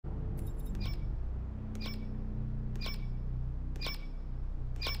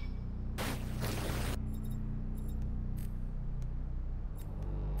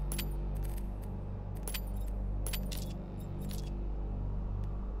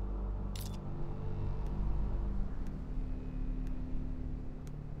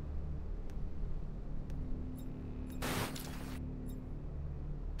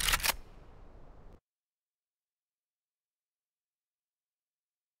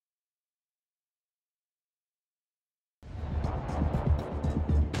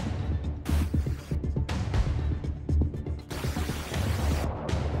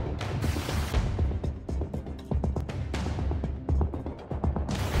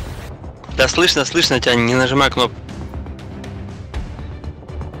Да слышно, слышно тебя, не нажимай кнопку.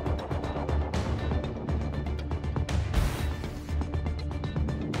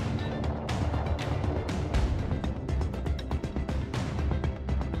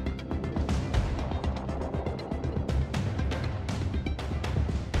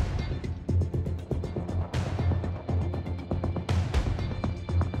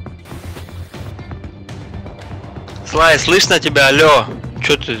 Слай, слышно тебя, алло.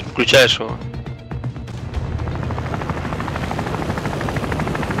 Чё ты включаешь его?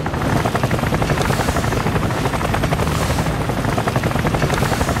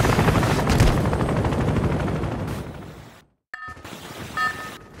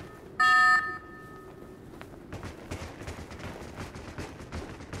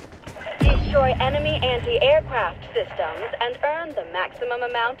 Destroy enemy anti-aircraft systems and earn the maximum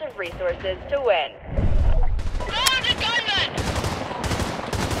amount of resources to win.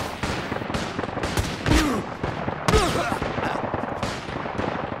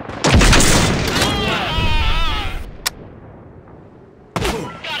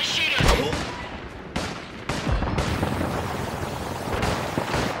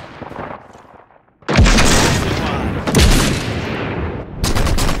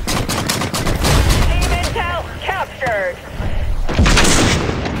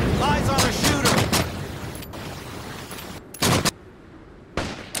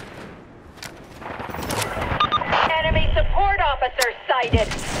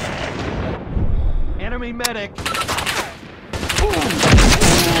 Enemy medic.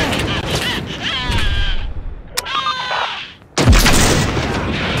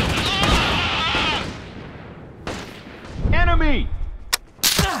 Enemy.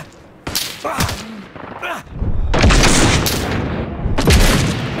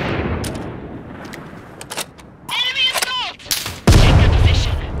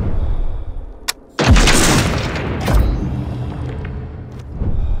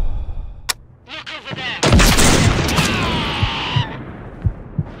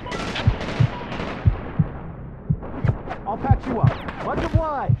 I'll patch you up. Much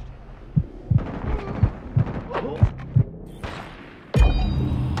obliged.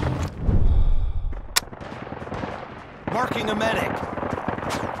 Marking a medic.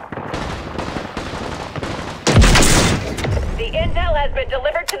 The intel has been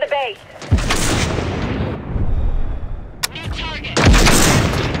delivered to the base. New target.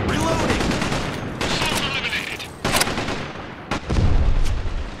 Reloading. Self eliminated.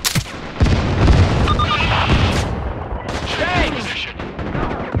 Position.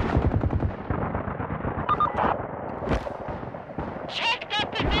 Check that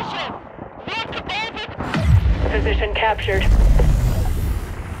position. Look over. Position captured.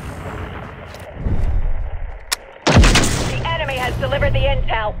 The enemy has delivered the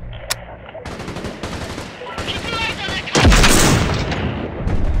intel. Keep your eyes on that cover.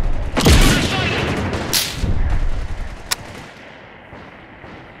 Shooter sighted.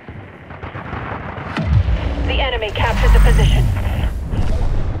 The enemy captured the position.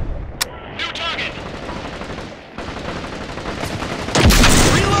 New target.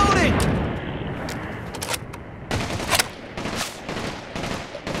 Reloading.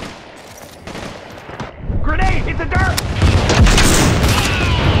 Grenade! Hit the dirt!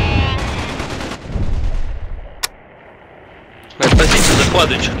 На позицию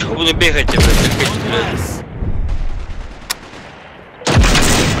захватывай, чего буду бегать, я блядь.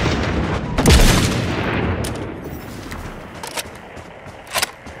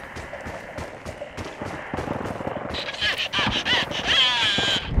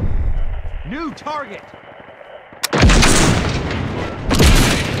 New target.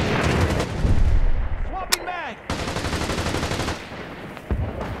 Swapping mag.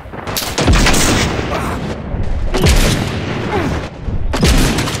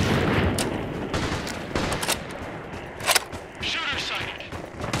 Shooter sighted.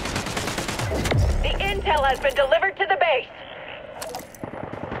 The intel has been delivered to the base.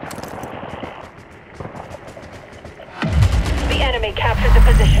 The enemy captured the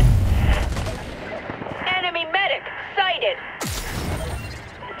position. Enemy medic sighted.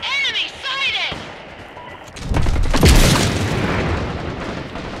 Enemy sighted.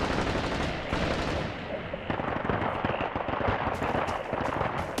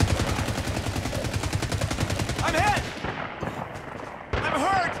 I'm hit. I'm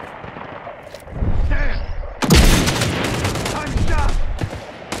hurt. Damn. I'm shot.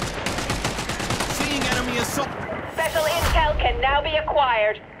 Seeing enemy assault. Special intel can now be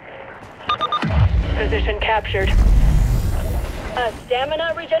acquired. Position captured. A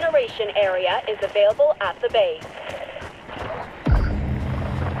stamina regeneration area is available at the base.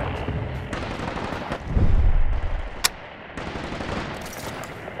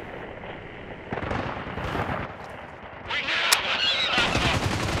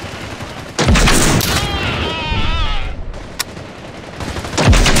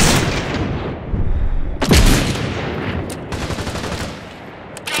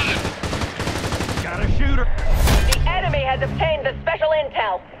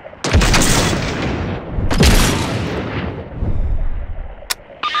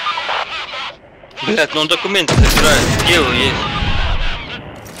 Блядь, ну он документы забирает. Где его есть?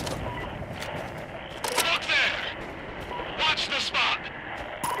 Look there. Watch the spot.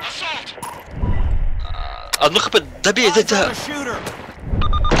 Assault. Одну хп, добей, Eyes on да. the shooter.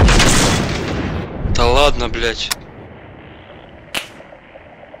 Да ладно, блядь.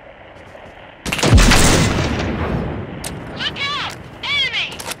 Look out.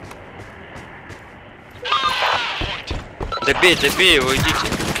 Enemy. Point. Добей его, идите.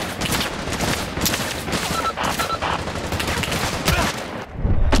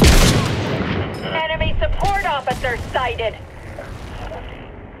 Enemy support officer sighted.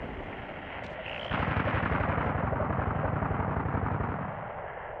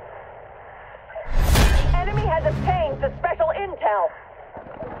 Enemy has obtained the special intel.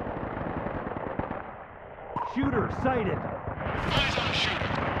 Shooter sighted. Eyes on the shooter.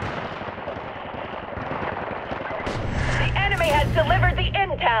 The enemy has delivered the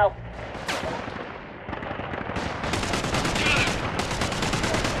intel.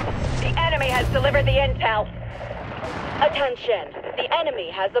 The enemy has delivered the intel. Attention, the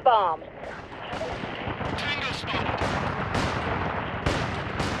enemy has a bomb. Tango spotted.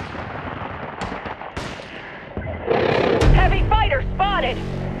 Heavy fighter spotted.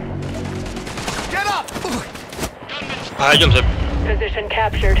 Get up! Gunman's Пойдем за... Position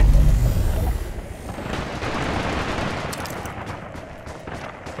captured.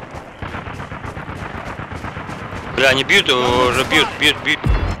 Бля, они бьют его, уже бьют.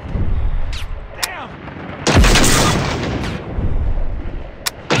 Damn!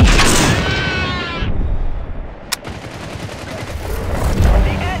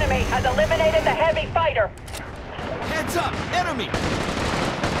 The enemy has eliminated the heavy fighter. Heads up! Enemy!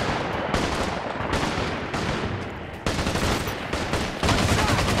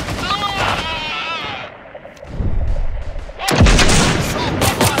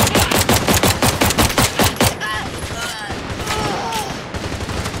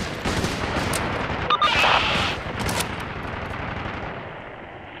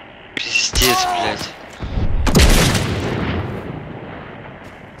 Пиздец, блядь.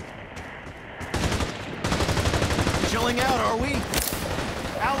 Chilling out, are we?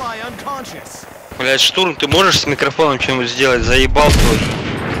 Ally unconscious. Блядь, штурм, ты можешь с микрофоном что-нибудь сделать? Заебал тоже.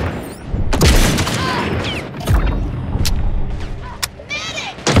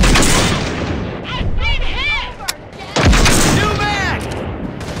 New mag!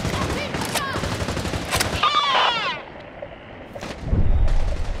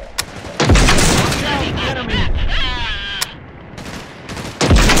 Watch out, enemy!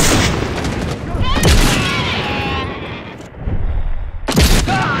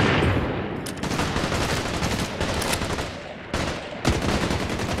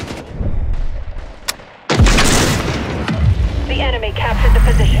 The enemy captured the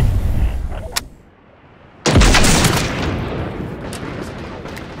position.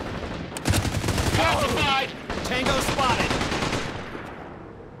 classified. Tango spotted.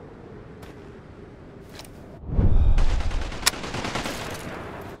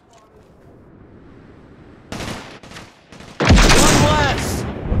 One less.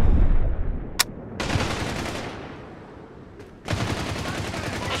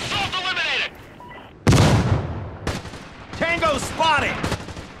 Assault eliminated. Tango spotted.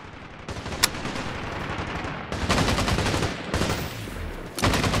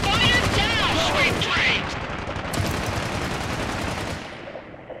 Fire down. Sweet dreams.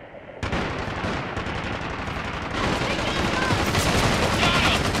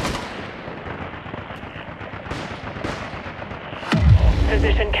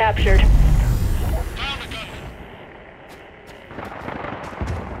 Position captured. Found the gunman.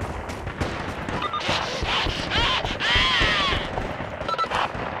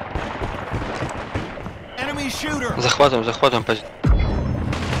 Enemy shooter. Захватываем позицию.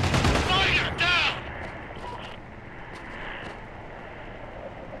 Fighter down.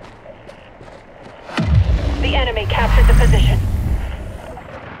 The enemy captured the position.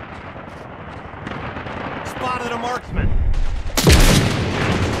 Spotted a marksman.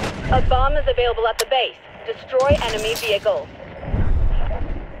 A bomb is available at the base. Destroy enemy vehicles.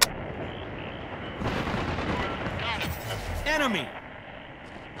 Got him. Enemy.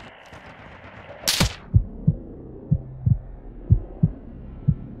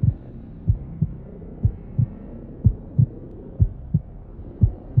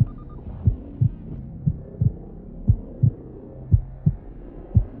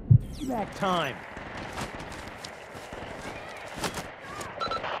 Back time.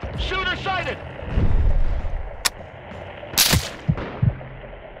 Shooter sighted.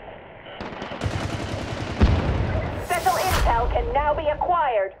 Special intel can now be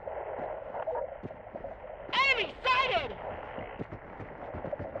acquired.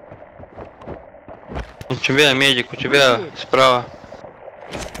 У тебя медик, у тебя справа.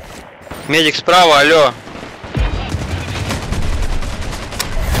 Медик справа, алло.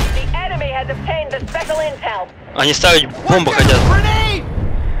 The enemy has obtained the special intel. Они ставить бомбу хотят. Grenade!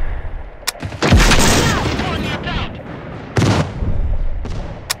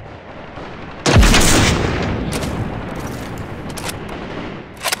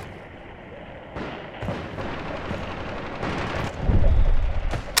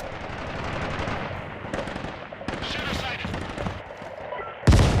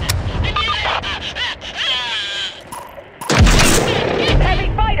 Heavy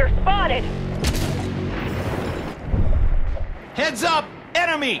fighter spotted. Heads up!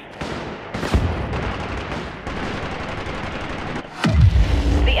 Enemy!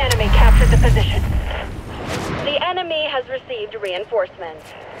 The enemy captured the position. The enemy has received reinforcements.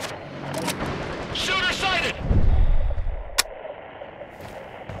 Shooter sighted!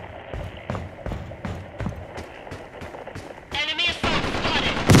 Enemy assault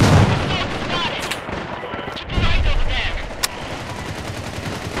spotted! Assault spotted! To the right over there!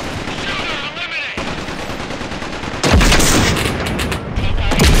 Shooter eliminated!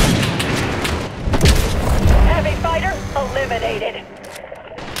 Heavy fighter eliminated.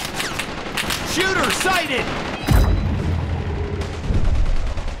 Shooter sighted!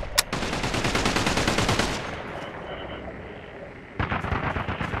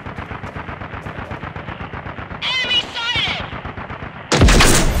 Enemy sighted!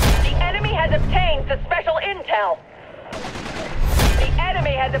 The enemy has obtained the special intel. The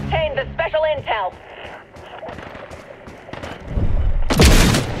enemy has obtained the special intel.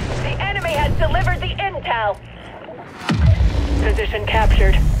 The enemy has delivered the intel. Position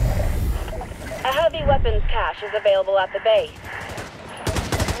captured. A heavy weapons cache is available at the base.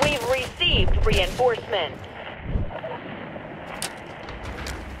 We've received reinforcements.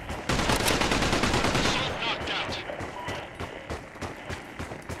 Assault knocked out.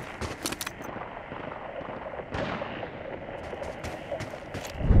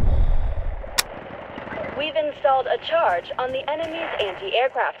 We've installed a charge on the enemy's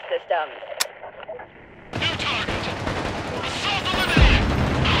anti-aircraft systems. New target! Assault eliminated!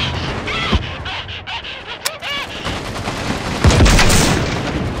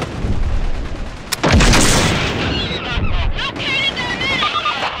 Located their name!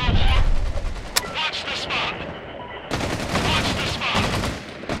 Watch the spot! Watch the spot!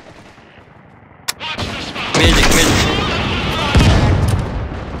 Watch the spot! Медик, медик.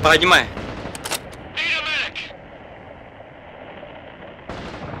 Поднимай. Need a medic!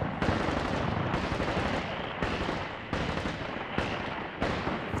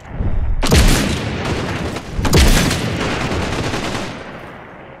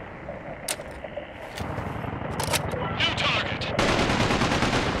 New target!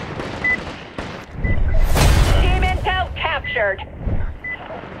 Team intel captured.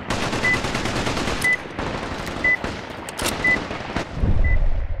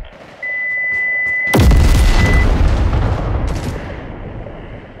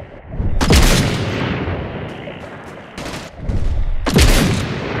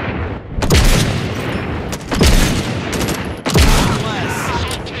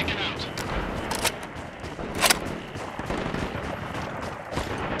 Assault taken out.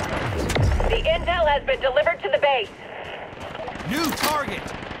 The intel has been delivered to the base. New target!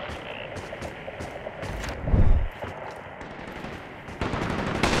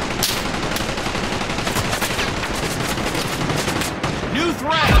 New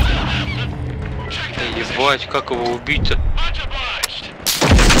threat! Check that position. Ебать, как его убить-то? Much obliged.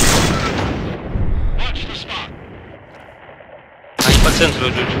 Watch the spot. Они по центру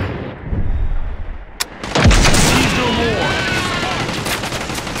идут. Need no more!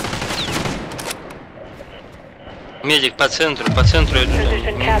 Медик по центру идут.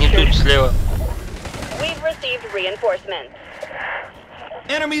 Не тут, слева. We've received reinforcements.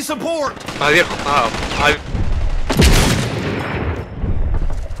 Enemy support! Поверху,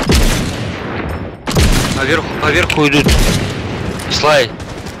 поверху идут. Слай.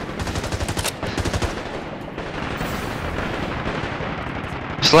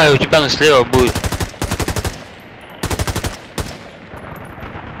 Слай, у тебя слева будет.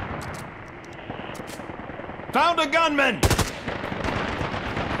 Found a gunman!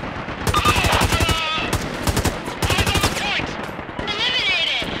 Eyes on the point.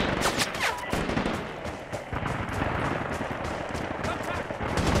 Eliminated.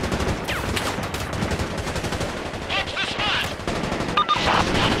 Watch the spot.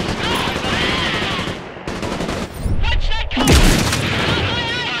 Watch that cover.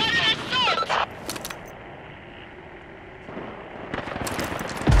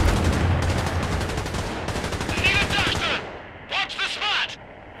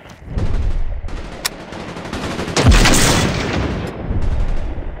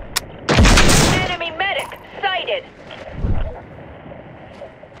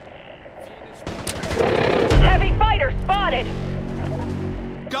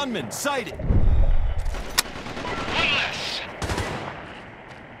 gunman sighted. One less.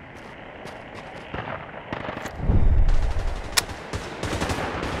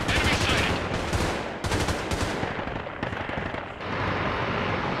 Enemy sighted.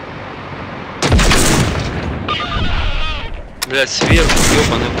 Блять, сверху,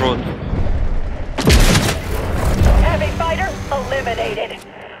 ёбаный в рот. Heavy fighter eliminated.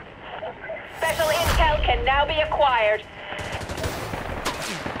 Special intel can now be acquired.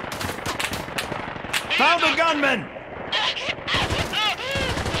 Found a gunman!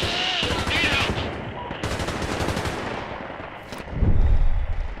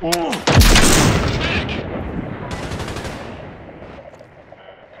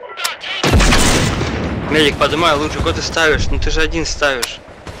 Медик, поднимай лучше, куда ты ставишь? Ну ты же один ставишь.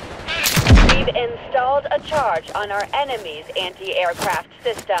 We've installed a charge on our enemy's anti-aircraft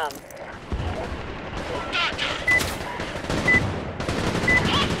system.